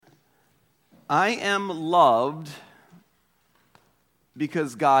I am loved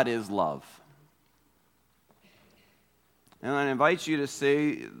because God is love. And I invite you to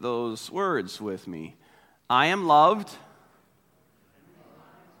say those words with me. I am loved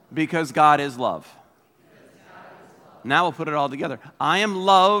because God is love. Now we'll put it all together. I am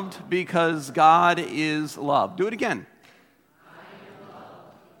loved because God is love. Do it again. I am loved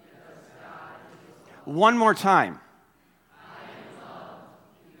because God is love. One more time. I am loved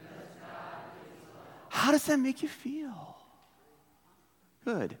because God is love. How does that make you feel?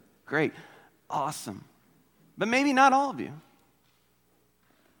 Good. Great. Awesome. But maybe not all of you.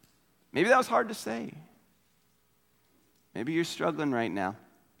 Maybe that was hard to say. Maybe you're struggling right now.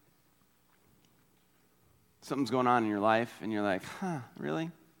 Something's going on in your life, and you're like, really?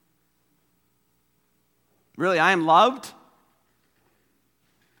 Really, I am loved?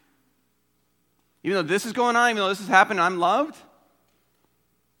 Even though this is going on, even though this is happening, I'm loved?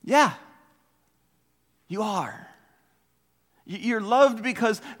 Yeah, you are. You're loved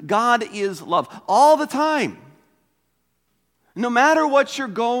because God is love all the time. No matter what you're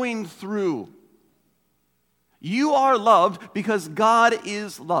going through, you are loved because God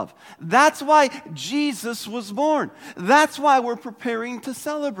is love. That's why Jesus was born. That's why we're preparing to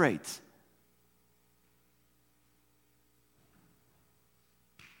celebrate.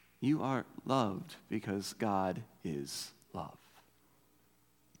 You are loved because God is love.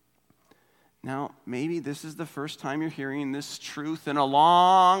 Now, maybe this is the first time you're hearing this truth in a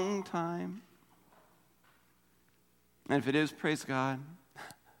long time. And if it is, praise God.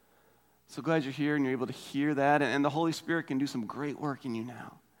 So glad you're here and you're able to hear that. And the Holy Spirit can do some great work in you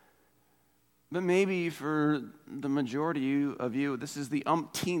now. But maybe for the majority of you, this is the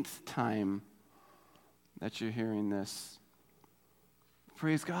umpteenth time that you're hearing this.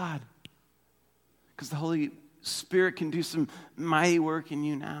 Praise God. Because the Holy Spirit can do some mighty work in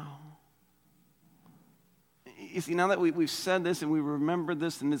you now. You see, now that we've said this and we remember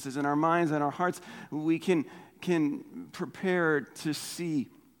this and this is in our minds and our hearts, we can prepare to see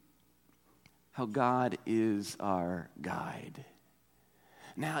how God is our guide.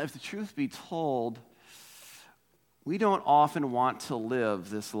 Now, if the truth be told, we don't often want to live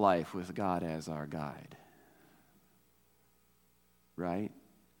this life with God as our guide. Right?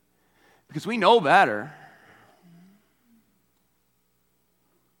 Because we know better.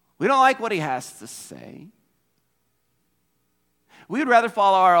 We don't like what he has to say. We would rather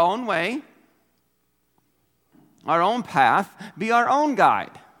follow our own way, our own path, be our own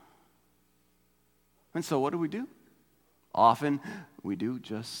guide. And so what do? Often we do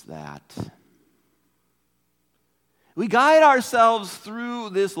just that. We guide ourselves through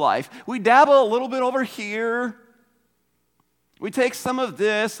this life. We dabble a little bit over here. We take some of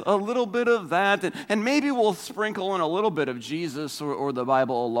this, a little bit of that, and maybe we'll sprinkle in a little bit of Jesus or the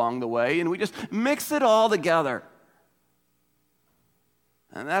Bible along the way, and we just mix it all together.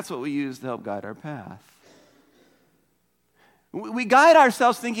 And that's what we use to help guide our path. We guide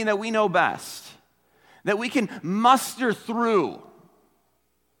ourselves thinking that we know best, that we can muster through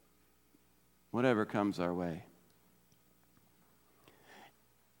whatever comes our way.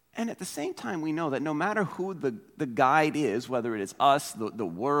 And at the same time, we know that no matter who the guide is, whether it is us, the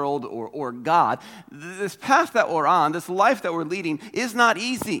world, or God, this path that we're on, this life that we're leading, is not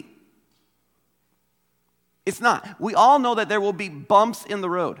easy. It's not. We all know that there will be bumps in the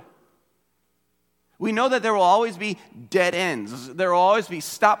road. We know that there will always be dead ends. There will always be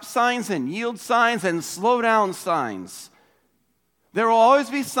stop signs and yield signs and slow down signs. There will always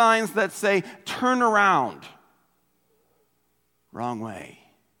be signs that say, turn around. Wrong way.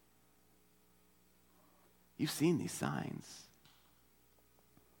 You've seen these signs.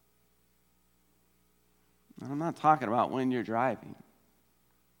 And I'm not talking about when you're driving.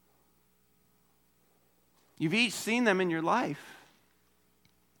 You've each seen them in your life.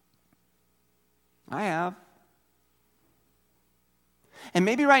 I have. And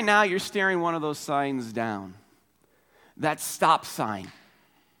maybe right now you're staring one of those signs down. That stop sign.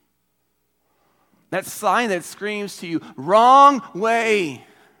 That sign that screams to you, wrong way.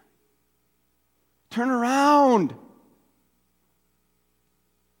 Turn around.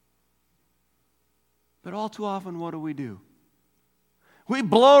 But all too often, what do? We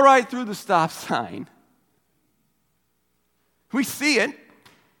blow right through the stop sign. We see it.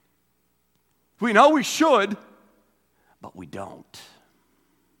 We know we should, but we don't.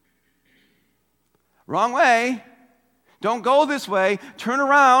 Wrong way. Don't go this way. Turn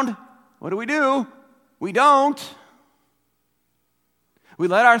around. What do? We don't. We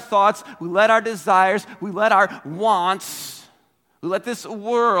let our thoughts, we let our desires, we let our wants, we let this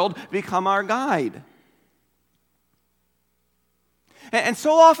world become our guide. And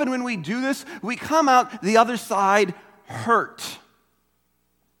so often when we do this, we come out the other side hurt,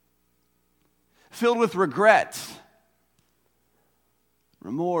 filled with regret,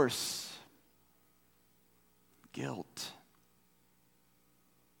 remorse, guilt.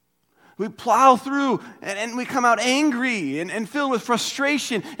 We plow through and we come out angry and filled with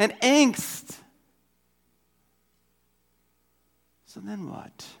frustration and angst. So then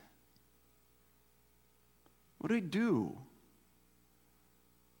what? What do we do?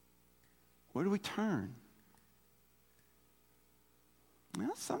 Where do we turn?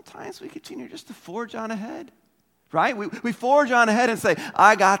 Well, sometimes we continue just to forge on ahead, right? We forge on ahead and say,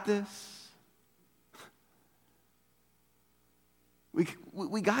 I got this.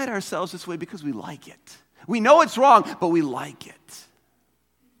 We guide ourselves this way because we like it. We know it's wrong, but we like it.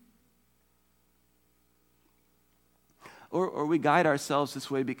 Or we guide ourselves this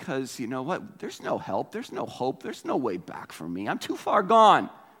way because, you know what, there's no help, there's no hope, there's no way back for me. I'm too far gone.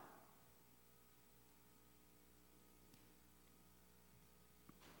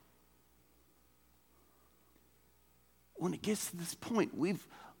 When it gets to this point, we've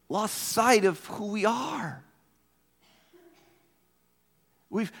lost sight of who we are.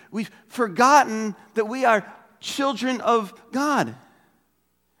 We've forgotten that we are children of God.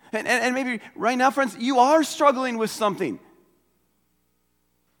 And maybe right now, friends, you are struggling with something.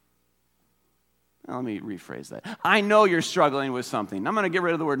 Now, let me rephrase that. I know you're struggling with something. I'm going to get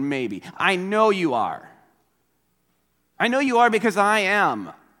rid of the word maybe. I know you are. I know you are because I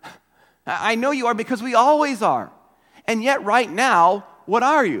am. I know you are because we always are. And yet right now, what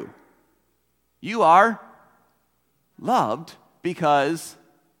are you? You are loved because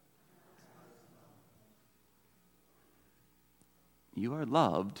you are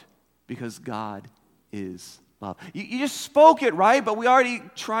loved because God is love. You just spoke it, right? But we already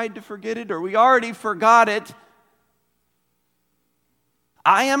tried to forget it, or we already forgot it.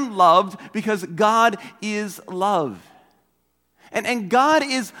 I am loved because God is love. And God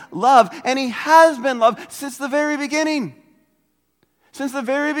is love, and He has been love since the very beginning. Since the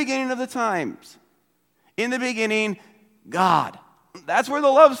very beginning of the times. In the beginning, God. That's where the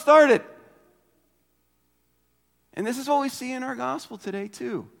love started. And this is what we see in our gospel today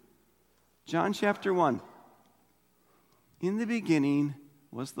too. John chapter 1. In the beginning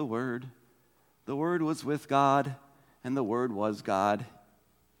was the Word. The Word was with God, and the Word was God.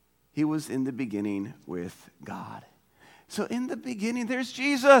 He was in the beginning with God. So in the beginning, there's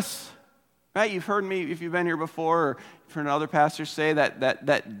Jesus. Right? You've heard me, if you've been here before, or you've heard other pastors say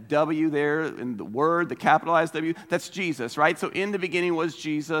that W there in the Word, the capitalized W, that's Jesus, right? So in the beginning was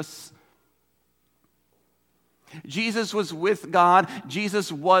Jesus. Jesus was with God.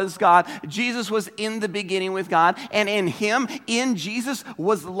 Jesus was God. Jesus was in the beginning with God. And in Him, in Jesus,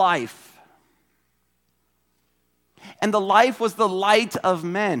 was life. And the life was the light of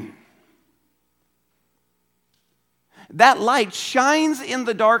men. That light shines in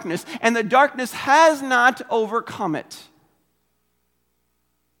the darkness, and the darkness has not overcome it.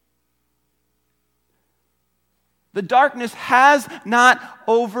 The darkness has not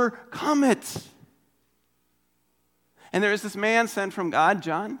overcome it. And there is this man sent from God,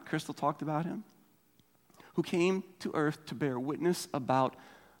 John, Crystal talked about him, who came to earth to bear witness about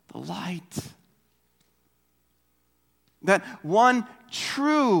the light. That one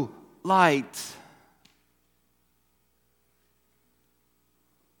true light.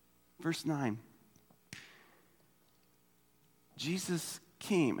 Verse 9. Jesus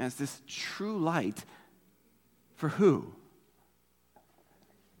came as this true light for who?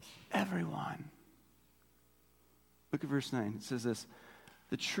 Everyone. Look at verse 9. It says this.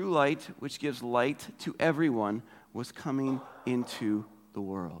 The true light, which gives light to everyone, was coming into the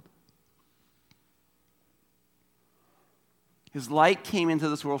world. His light came into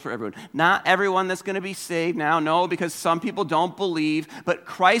this world for everyone. Not everyone that's going to be saved now, no, because some people don't believe, but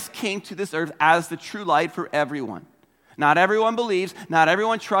Christ came to this earth as the true light for everyone. Not everyone believes, not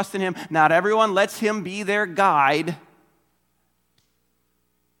everyone trusts in Him, not everyone lets Him be their guide,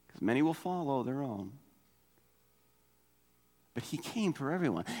 because many will follow their own. But He came for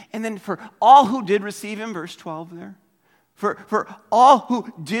everyone. And then for all who did receive Him, verse 12 there, for all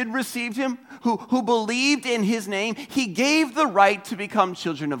who did receive Him, who believed in His name, He gave the right to become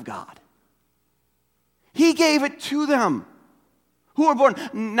children of God. He gave it to them, who were born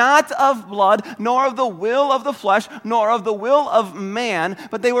not of blood, nor of the will of the flesh, nor of the will of man,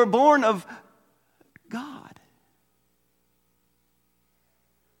 but they were born of God.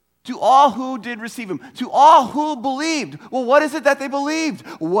 To all who did receive Him, to all who believed. Well, what is it that they believed?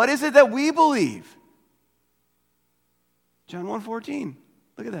 What is it that we believe? John 1:14.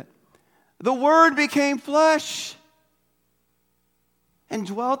 Look at that. The Word became flesh and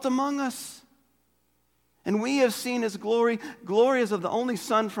dwelt among us. And we have seen his glory, glory as of the only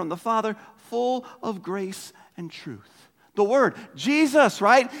Son from the Father, full of grace and truth. The Word, Jesus,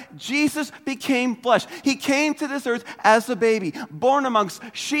 right? Jesus became flesh. He came to this earth as a baby, born amongst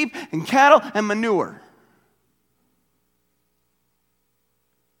sheep and cattle and manure.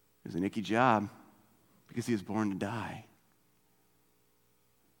 It was an icky job because he was born to die.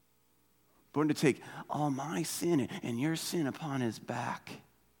 Born to take all my sin and your sin upon his back.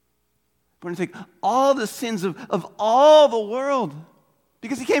 Born to take all the sins of all the world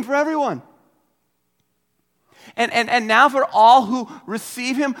because he came for everyone. And now for all who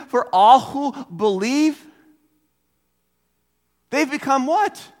receive him, for all who believe, they've become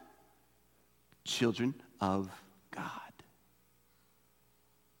what? Children of God.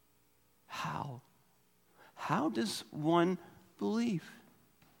 How? How does one believe?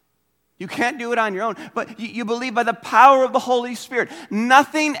 You can't do it on your own, but you believe by the power of the Holy Spirit.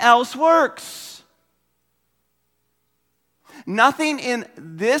 Nothing else works. Nothing in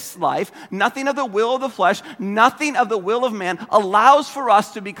this life, nothing of the will of the flesh, nothing of the will of man allows for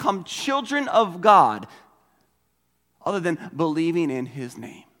us to become children of God other than believing in his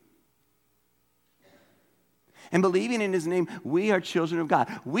name. And believing in his name, we are children of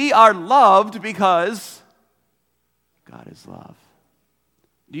God. We are loved because God is love.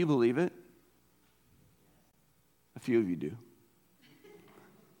 Do you believe it? A few of you do.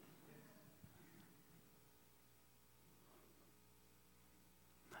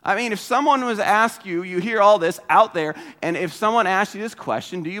 I mean, if someone was to ask you, you hear all this out there, and if someone asked you this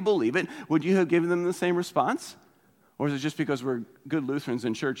question, do you believe it? Would you have given them the same response? Or is it just because we're good Lutherans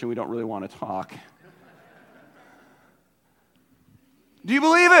in church and we don't really want to talk? Do you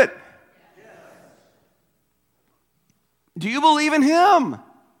believe it? Yes. Do you believe in him? Yes.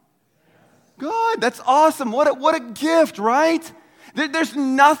 Good, that's awesome. What a gift, right? There's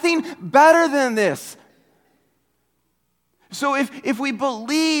nothing better than this. So if we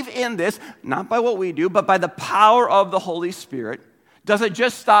believe in this, not by what we do, but by the power of the Holy Spirit, does it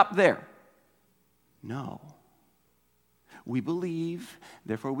just stop there? No. We believe,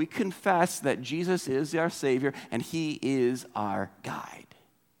 therefore we confess that Jesus is our Savior and he is our guide.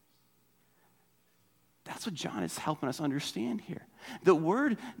 That's what John is helping us understand here. The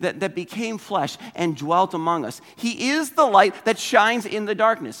Word that became flesh and dwelt among us. He is the light that shines in the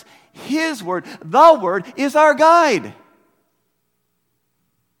darkness. His Word, the Word, is our guide.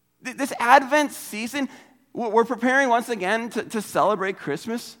 This Advent season, we're preparing once again to celebrate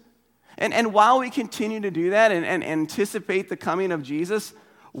Christmas. And while we continue to do that and anticipate the coming of Jesus,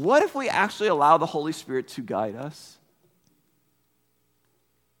 what if we actually allow the Holy Spirit to guide us?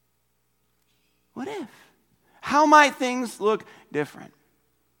 What if? How might things look different?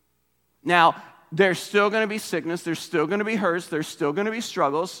 Now, there's still going to be sickness, there's still going to be hurts, there's still going to be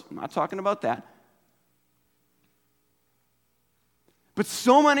struggles. I'm not talking about that. But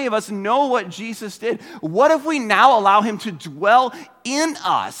so many of us know what Jesus did. What if we now allow him to dwell in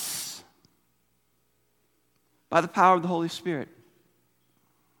us by the power of the Holy Spirit?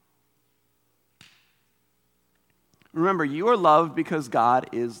 Remember, you are loved because God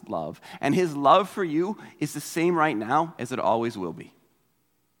is love. And his love for you is the same right now as it always will be.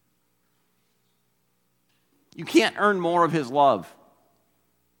 You can't earn more of his love.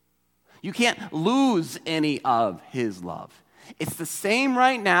 You can't lose any of his love. It's the same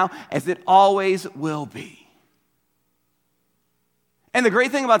right now as it always will be. And the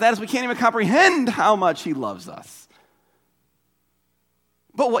great thing about that is we can't even comprehend how much he loves us.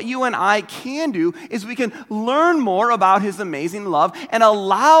 But what you and I can do is we can learn more about his amazing love and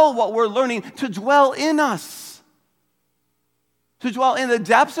allow what we're learning to dwell in us. To dwell in the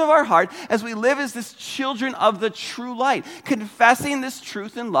depths of our heart as we live as this children of the true light, confessing this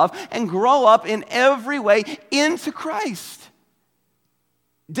truth in love and grow up in every way into Christ.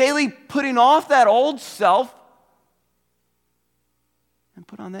 Daily putting off that old self and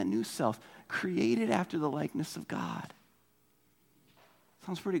put on that new self, created after the likeness of God.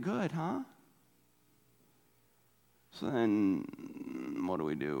 Sounds pretty good, huh? So then, what do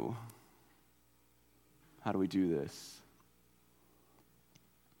we do? How do we do this?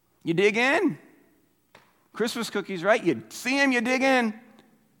 You dig in. Christmas cookies, right? You see them, you dig in.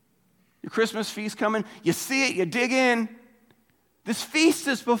 Your Christmas feast coming, you see it, you dig in. This feast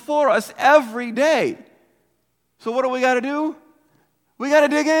is before us every day. So what do we got to do? We got to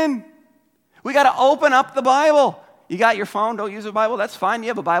dig in. We got to open up the Bible. You got your phone, don't use a Bible, that's fine. You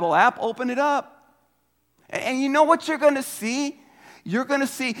have a Bible app, open it up. And you know what you're going to see? You're going to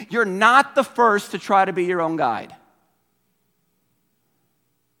see you're not the first to try to be your own guide.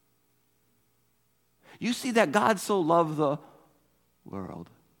 You see that God so loved the world.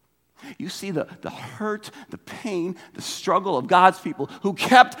 You see the hurt, the pain, the struggle of God's people who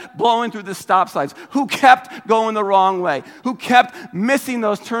kept blowing through the stop signs, who kept going the wrong way, who kept missing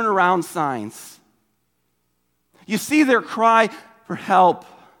those turnaround signs. You see their cry for help.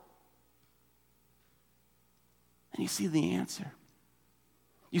 And you see the answer.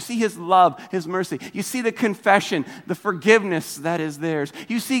 You see his love, his mercy. You see the confession, the forgiveness that is theirs.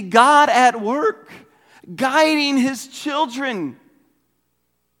 You see God at work, guiding his children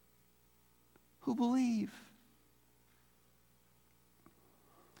who believe.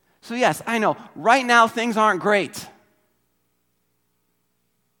 So yes, I know, right now things aren't great.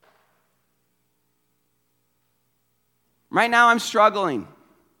 Right now I'm struggling.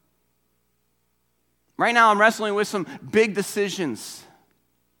 Right now I'm wrestling with some big decisions.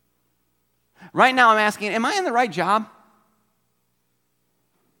 Right now I'm asking, am I in the right job?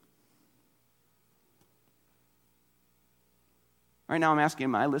 Right now I'm asking,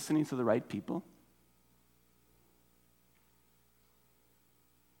 am I listening to the right people?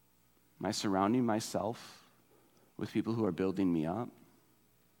 Am I surrounding myself with people who are building me up?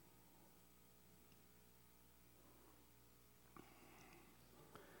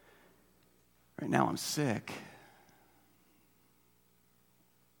 Right now I'm sick.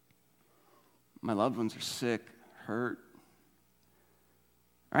 My loved ones are sick, hurt.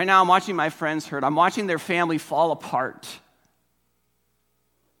 Right now I'm watching my friends hurt. I'm watching their family fall apart.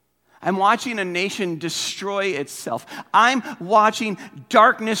 I'm watching a nation destroy itself. I'm watching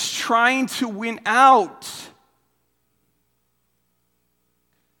darkness trying to win out.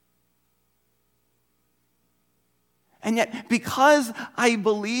 And yet, because I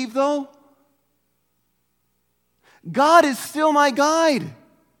believe, though, God is still my guide.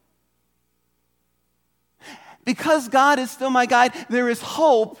 Because God is still my guide, there is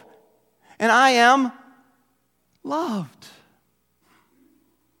hope, and I am loved.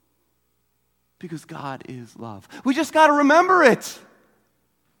 Because God is love. We just got to remember it.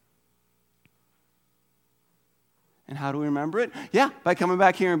 And how do we remember it? Yeah, by coming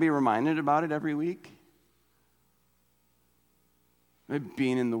back here and be reminded about it every week. By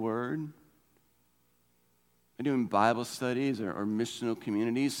being in the Word. By doing Bible studies or missional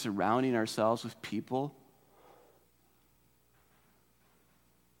communities, surrounding ourselves with people.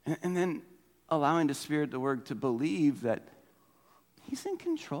 And then allowing the Spirit, the Word, to believe that He's in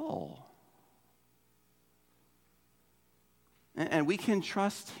control. And we can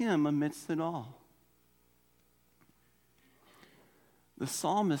trust Him amidst it all. The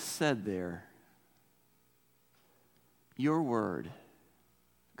psalmist said there, your word,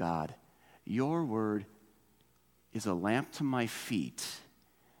 God, your word is a lamp to my feet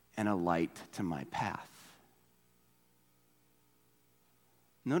and a light to my path.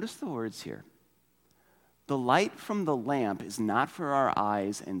 Notice the words here. The light from the lamp is not for our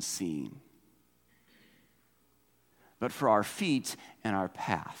eyes and seeing, but for our feet and our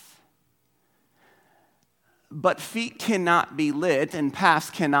path. But feet cannot be lit and paths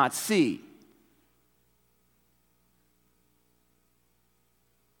cannot see.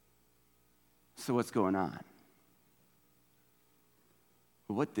 So what's going on?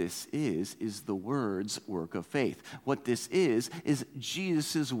 What this is the Word's work of faith. What this is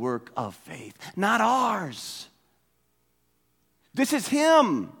Jesus' work of faith, not ours. This is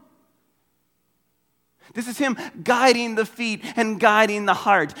Him. This is Him guiding the feet and guiding the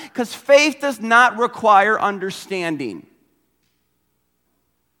heart. Because faith does not require understanding.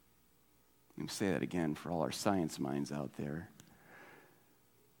 Let me say that again for all our science minds out there.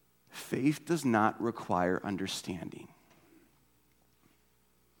 Faith does not require understanding.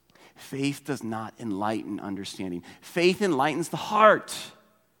 Faith does not enlighten understanding. Faith enlightens the heart.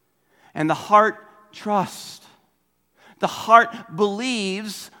 And the heart trusts. The heart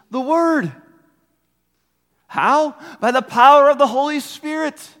believes the Word. How? By the power of the Holy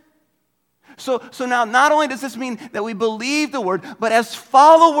Spirit. So now not only does this mean that we believe the Word, but as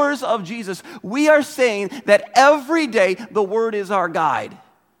followers of Jesus, we are saying that every day the Word is our guide.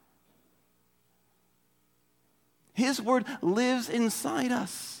 His Word lives inside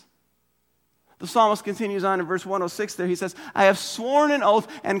us. The psalmist continues on in verse 106 there. He says, I have sworn an oath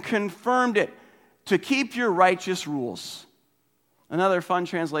and confirmed it to keep your righteous rules. Another fun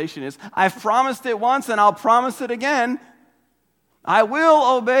translation is, I've promised it once and I'll promise it again. I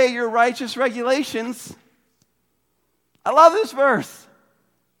will obey your righteous regulations. I love this verse.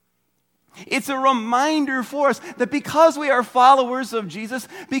 It's a reminder for us that because we are followers of Jesus,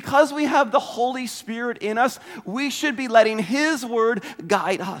 because we have the Holy Spirit in us, we should be letting His Word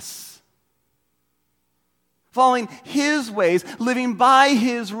guide us. Following His ways, living by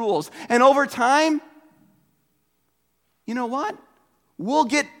His rules. And over time, you know what? we'll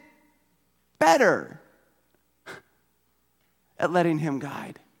get better at letting him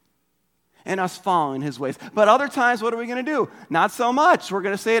guide and us following his ways. But other times, what are we going to do? Not so much. We're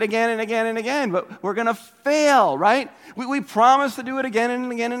going to say it again and again and again, but we're going to fail, right? We promise to do it again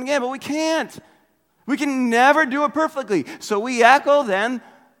and again and again, but we can't. We can never do it perfectly. So we echo then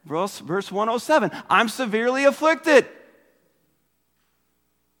verse 107. I'm severely afflicted.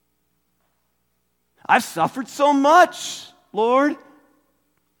 I've suffered so much, Lord.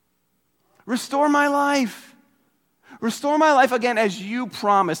 Restore my life. Restore my life again as you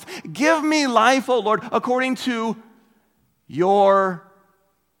promised. Give me life, O Lord, according to your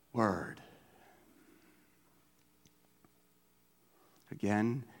word.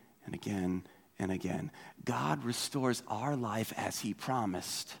 Again and again and again. God restores our life as he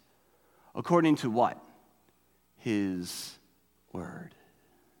promised. According to what? His word.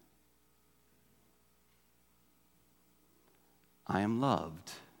 I am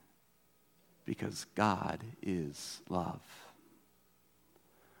loved because God is love.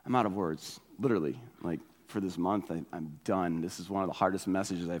 I'm out of words, literally. Like for this month, I'm done. This is one of the hardest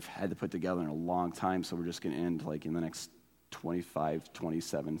messages I've had to put together in a long time, so we're just going to end like in the next 25,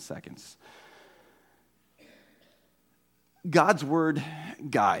 27 seconds. God's word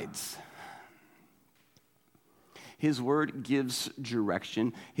guides. His word gives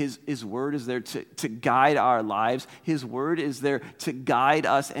direction. His word is there to guide our lives. His word is there to guide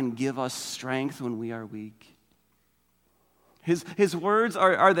us and give us strength when we are weak. His words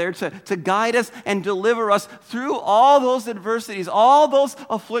are there to guide us and deliver us through all those adversities, all those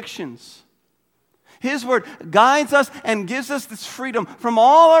afflictions. His word guides us and gives us this freedom from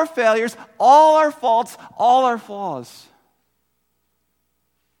all our failures, all our faults, all our flaws.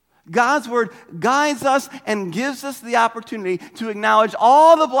 God's word guides us and gives us the opportunity to acknowledge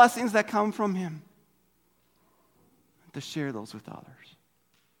all the blessings that come from him, to share those with others.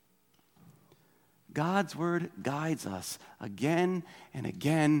 God's word guides us again and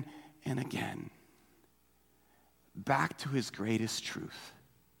again and again back to his greatest truth,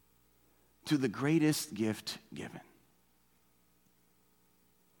 to the greatest gift given.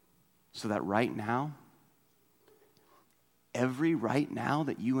 So that right now, every right now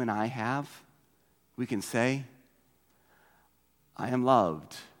that you and I have, we can say, I am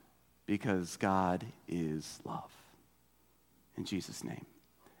loved because God is love. In Jesus' name,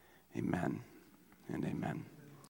 amen and amen.